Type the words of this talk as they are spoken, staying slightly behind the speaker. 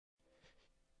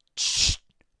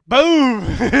Boom!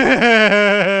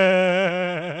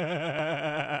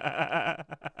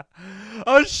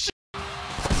 Oh shit!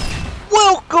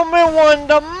 Welcome everyone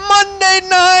to Monday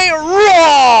Night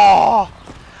Raw!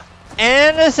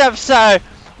 And in this episode,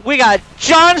 we got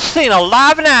John Cena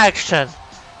live in action.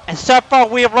 And so far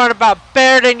we have learned about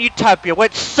Better Than Utopia,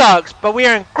 which sucks. But we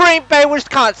are in Green Bay,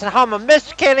 Wisconsin, home of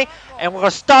Mr. Kenny. And we're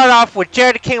going to start off with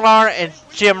Jerry the King Lawler and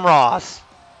Jim Ross.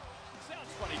 Sounds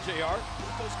funny, JR.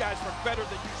 Those guys from Better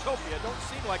Than Utopia don't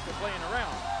seem like they're playing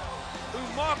around.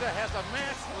 Umaga has a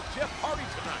match with Jeff Hardy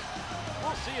tonight.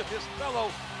 We'll see if his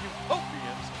fellow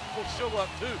Utopians will show up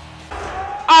too.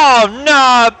 Oh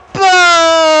no!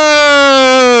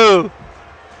 Boo!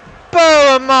 Boo,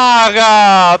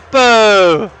 Umaga!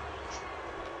 Boo!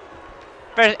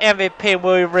 First MVP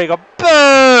William Regal.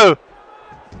 Boo!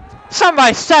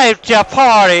 Somebody save Jeff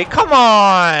Hardy! Come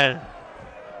on!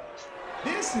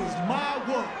 This is my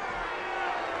world,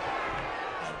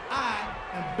 and I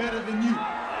am better than you.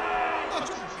 Thought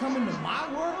you could come into my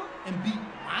world and be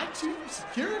my chief of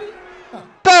security? Huh.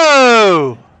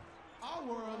 Boo! Our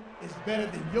world is better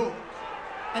than yours.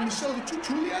 And to show that you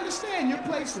truly understand your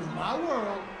place in my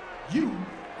world, you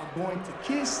are going to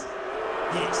kiss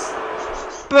yes.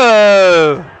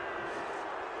 Boo!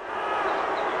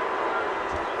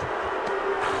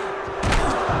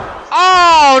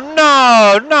 Oh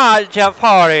no, not Jeff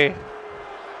Hardy.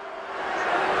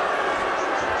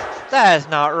 That is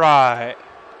not right.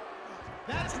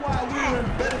 That's why we're in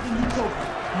Better Than Utopia,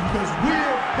 because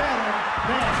we're better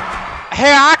than.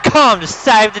 Here I come to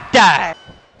save the day.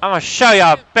 I'm gonna show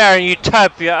y'all Better Than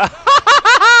Utopia.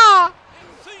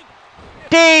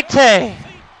 DT.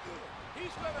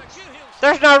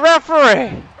 There's no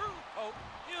referee.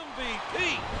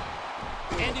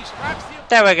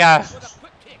 There we go.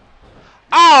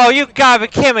 Oh, you gotta be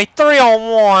kidding me.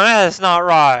 3-on-1. That is not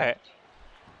right.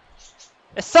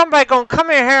 Is somebody gonna come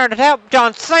in here and help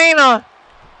John Cena?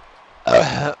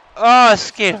 Oh,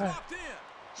 excuse me.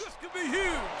 This could be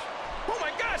huge. Oh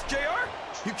my gosh, JR.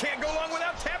 You can't go long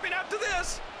without tapping out to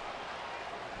this.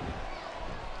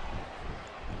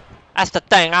 That's the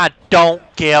thing. I don't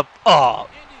give up.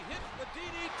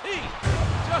 And he hits the DDT.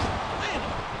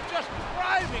 Just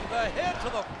driving the head to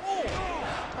the floor.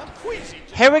 I'm queasy.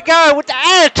 Here we go with the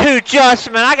attitude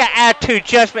adjustment. I got attitude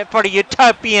adjustment for the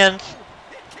Utopians.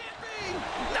 It can't be.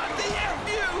 Not the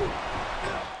FU.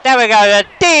 There we go, the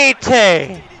DT.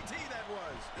 DDT that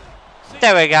was.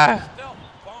 There we go. Stealth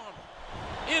bomb.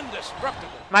 Indestructible.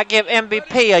 Might give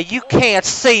MVP a you can't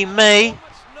see me.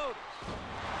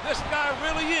 This guy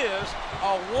really is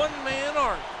a one-man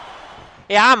army.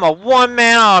 Yeah, I'm a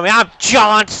one-man army. I'm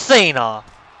John Cena.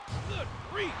 Good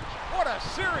grief. What a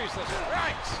series of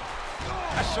strikes.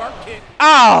 A sharp kick.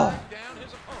 Oh, Down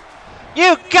his opponent.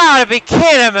 you gotta be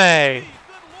kidding me.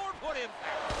 Good Lord, what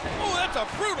impact. Oh, that's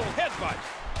a brutal headbutt.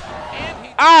 And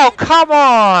he Oh, come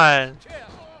on.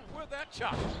 chest with that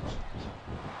chop.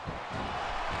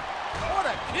 What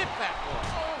a kick that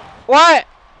was. What?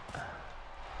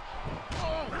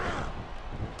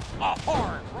 A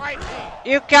hard right hand.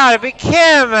 You gotta be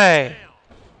kidding me. A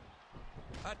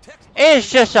textbook It's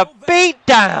just a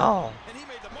beatdown. and he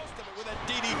made the most of it with a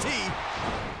DDT.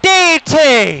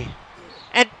 DT.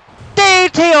 And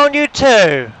DT on you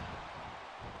too.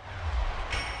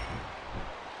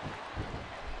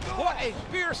 What a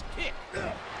fierce kick.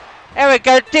 There we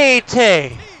go,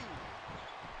 DT.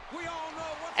 We all know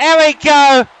what There we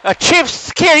go. A chief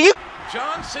security. You.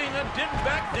 John Cena didn't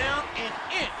back down an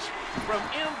inch from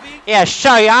MVP. Yeah,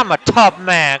 show you I'm a tough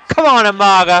man. Come on,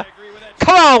 Umaga.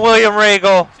 Come on, William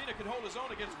Regal. Cena could hold his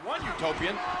own against one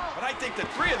Utopian, but I think the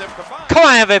three of them combined. Come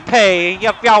on, MVP.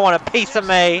 If y'all want a piece of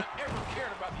me. Ever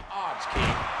cared about the odds,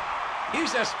 King?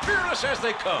 He's as fearless as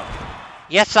they come.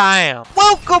 Yes, I am.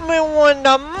 Welcome everyone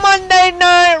to Monday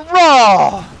Night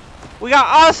Raw. We got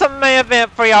an awesome main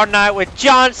event for y'all tonight with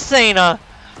John Cena.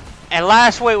 And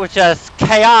last week was just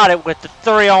chaotic with the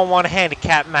 3-on-1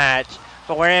 handicap match.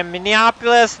 But we're in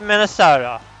Minneapolis,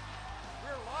 Minnesota. We're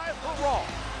live for Raw,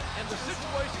 and the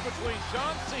situation between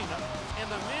John Cena and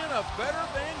the men of Better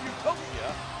Than Utopia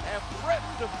have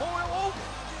threatened to boil over.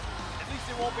 At least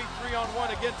it won't be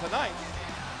 3-on-1 again tonight.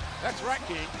 That's right,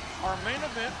 King. Our main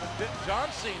event will pit John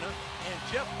Cena and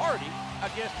Jeff Hardy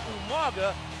against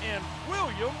Umaga and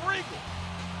William Regal.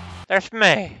 There's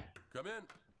me. Come in.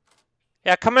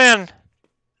 Yeah, come in.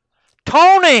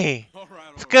 Tony! All right.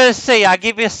 It's good to see you. I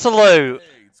give you a salute.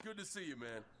 Hey, it's good to see you,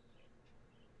 man.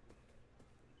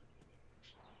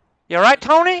 You alright,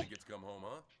 Tony? Gets to come home,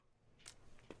 huh?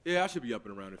 Yeah, I should be up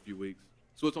and around in a few weeks.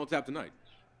 So what's on tap tonight?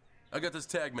 I got this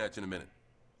tag match in a minute.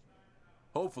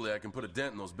 Hopefully I can put a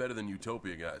dent in those Better Than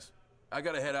Utopia guys. I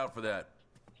gotta head out for that.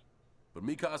 but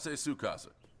Mikase Sukasa.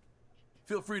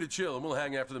 Feel free to chill and we'll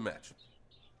hang after the match.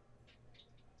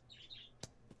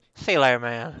 See you later,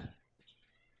 man.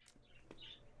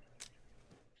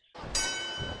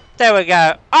 There we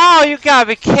go. Oh, you gotta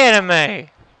be kidding me.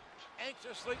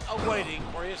 Anxiously awaiting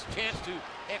for his chance to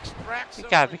extract You some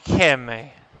gotta be kidding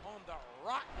me. on the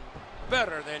rotten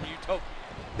better than Utopia.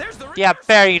 There's the Yeah,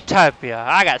 Bear Utopia.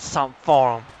 I got something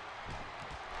for him.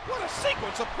 What a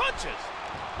sequence of punches.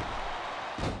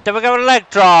 Then we go with a leg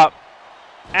drop.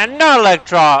 And another leg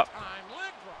drop. Time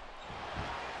leg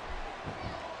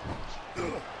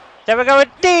drop. Then we go with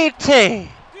DT. DDT,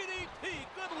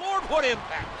 good lord, what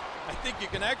impact. I think you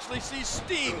can actually see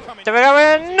steam coming. Then we go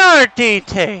with another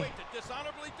DT. Wait to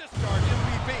dishonorably discharge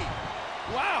MVP.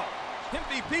 Wow,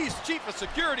 MVP's Chief of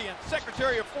Security and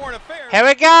Secretary of Foreign Affairs. Here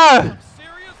we go. Some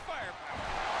serious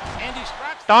firepower. And he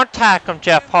strikes. Don't tack him,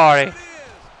 Jeff Hardy.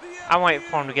 I'm waiting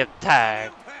for him to get the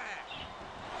tag.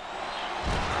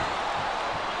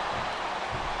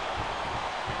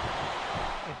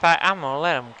 In fact, I'm gonna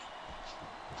let him.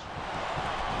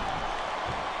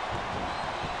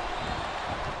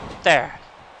 There.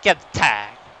 Get the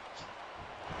tag.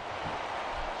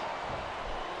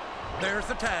 There's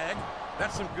the tag.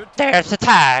 That's some good. There's the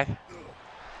tag.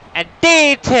 And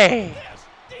DT. Yes,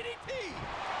 DDT.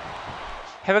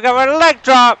 Here we go with a leg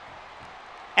drop.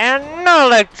 And another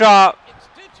leg drop.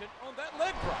 Extension on that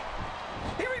leg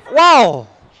drop. Here he Whoa.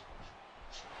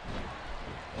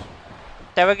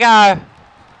 There we go.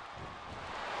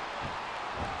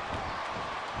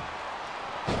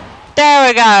 There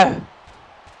we go.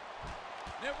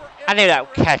 I knew that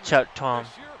would catch up to him.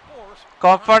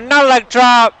 Going for another leg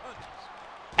drop.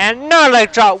 And another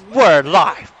leg drop. We're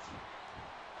live.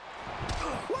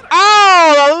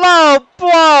 Oh, the low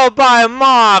blow by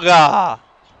Maga.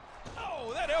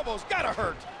 Oh, that elbow's gotta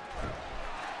hurt.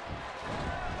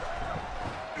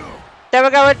 There we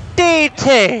go with DT.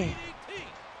 DDT.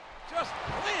 Just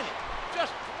planning,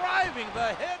 just driving the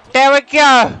head. There we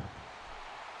go.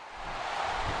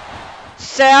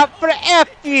 Set up for the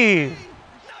FU.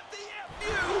 Not the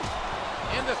FU.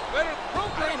 And this better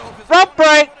program. Rope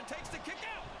break.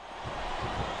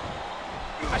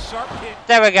 A sharp kick.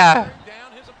 There we go. Down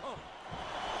his opponent.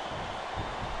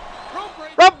 Rope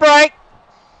break. Rope break.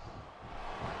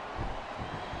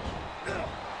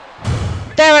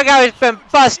 There we go. He's been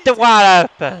busted wide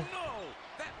open. No,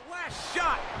 that last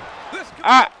shot. This could be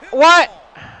Alright, a pinfall. what?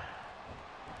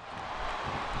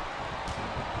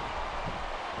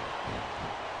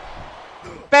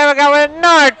 There we go with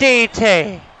another DT.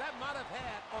 That might have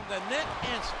had on the neck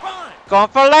and spine. Going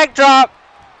for a leg drop.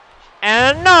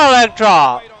 And another leg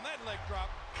drop. Wait on that leg drop.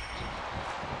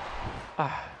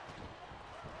 Ah,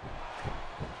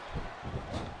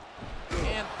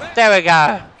 And that there we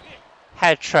go. kick.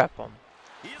 Head trip him.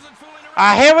 He isn't fooling around.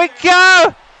 Alright, here we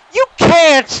go. You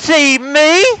can't see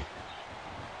me.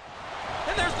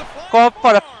 And there's the flying Going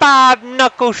for the forearm.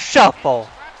 5-knuckle shuffle.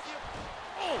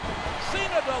 Oh,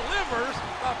 Cena delivers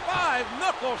the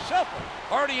 5-knuckle shuffle.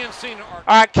 Hardy and Cena are.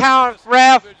 Alright, count,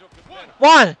 ref.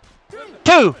 1,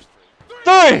 2, 3.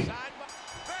 That's it.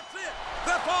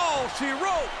 That's all she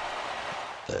wrote.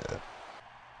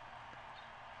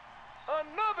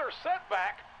 Another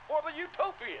setback for the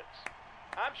Utopians.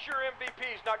 I'm sure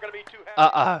MVP's not going to be too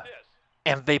happy with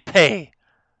this. MVP.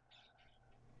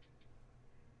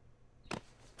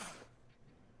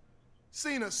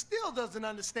 Cena still doesn't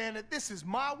understand that this is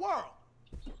my world.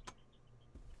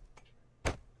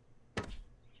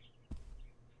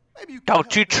 Maybe you can Don't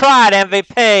help you me. try it,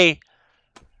 MVP.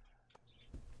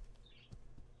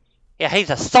 Yeah,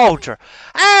 he's a soldier.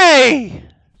 Hey!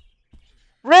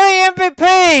 Really,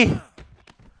 MVP?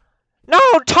 No,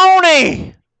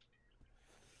 Tony!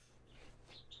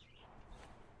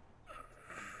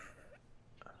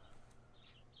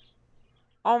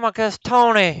 Oh my goodness,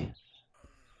 Tony.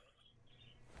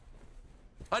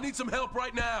 I need some help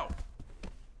right now.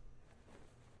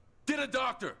 Get a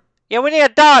doctor. Yeah, we need a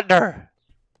doctor.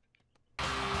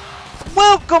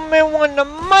 Welcome everyone to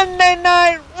Monday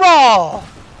Night Raw.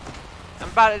 I'm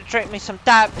about to drink me some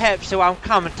Diet Pepsi while I'm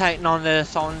commentating on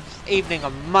this on this evening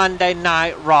of Monday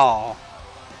Night Raw.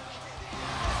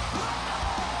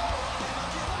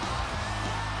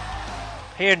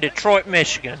 Here in Detroit,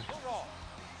 Michigan.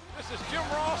 This is Jim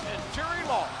Ross and Jerry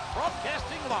Law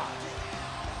broadcasting live.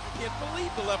 I can't believe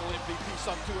the level MVP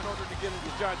sunk to in order to get into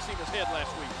John Cena's head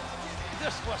last week.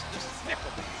 This was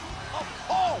despicable,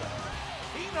 appalling.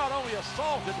 He not only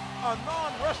assaulted a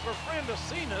non-wrestler friend of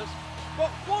Cena's, but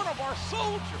one of our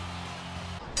soldiers.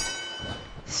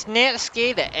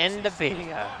 Snitsky to end the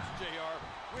video.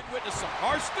 JR, we'd witnessed some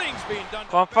harsh things being done.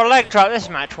 Going for a leg drop. This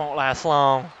match won't last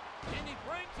long. And he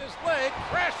brings his leg leg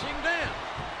crashing down.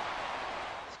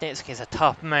 Snitsky's a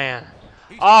tough man.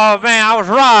 Oh man, I was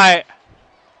right.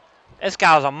 This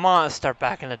guy was a monster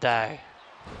back in the day,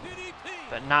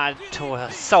 but not to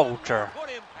a soldier.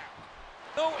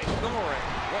 No ignoring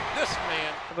what this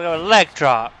man We got a leg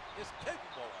drop. is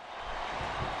capable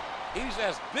of. He's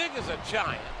as big as a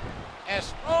giant, as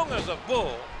strong as a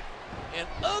bull, and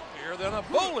uglier than a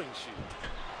bowling shoe.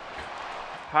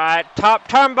 All right, top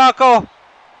turnbuckle.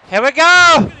 Here we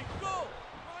go. Look at him go!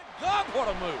 My God, what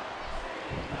a move!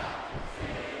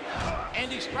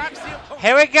 And he strikes the opponent.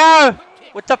 Here we go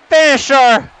with the finisher.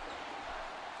 And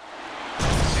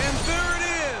there it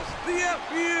is, the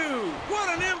FU.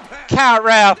 What an impact! Count,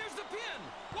 ref. There's the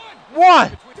pin.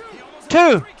 1,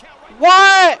 2.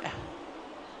 What?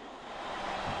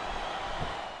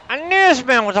 I knew this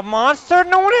man was a monster.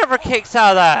 No one ever kicks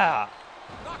out of that.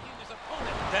 Knocking his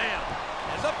opponent down.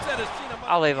 As upset as Cena might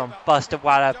I'll leave be him about busted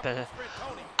wide to open. jump his friend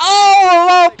Tony.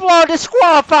 Oh, low blow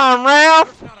disqualifying,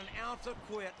 ref. There's not an ounce of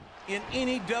quit in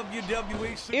any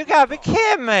WWE You gotta be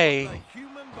kidding me. The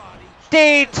human body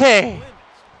DT. limits.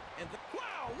 And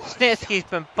wow, what a Snitsky's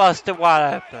been busted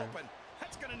wide open.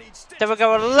 That's gonna need stitches. Then we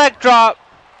go with a leg drop.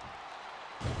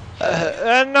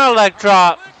 Another leg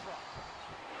drop.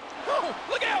 Oh,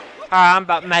 look out! Alright, I'm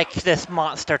about to make this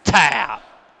monster tap.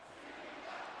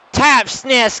 Tap,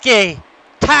 Snitsky.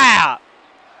 Tap.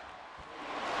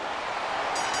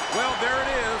 Well, there it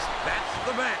is. That's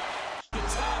the match.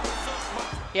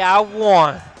 Yeah, I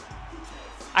won.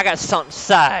 I got something to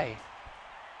say.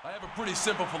 I have a pretty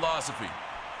simple philosophy.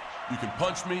 You can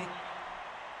punch me,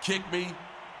 kick me,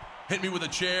 hit me with a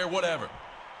chair, whatever.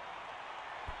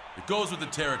 It goes with the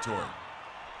territory.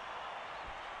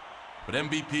 But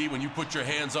MVP, when you put your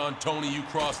hands on Tony, you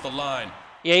cross the line.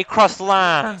 Yeah, you crossed the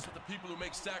line. That's for the people who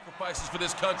make sacrifices for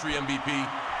this country, MVP.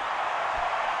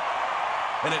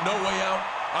 And at No Way Out,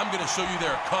 I'm going to show you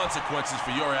there are consequences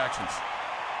for your actions.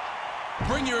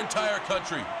 Bring your entire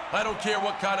country. I don't care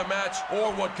what kind of match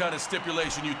or what kind of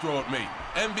stipulation you throw at me.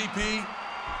 MVP,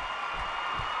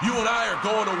 you and I are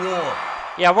going to war.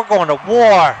 Yeah, we're going to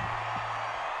war.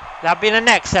 That'll be the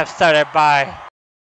next episode, everybody.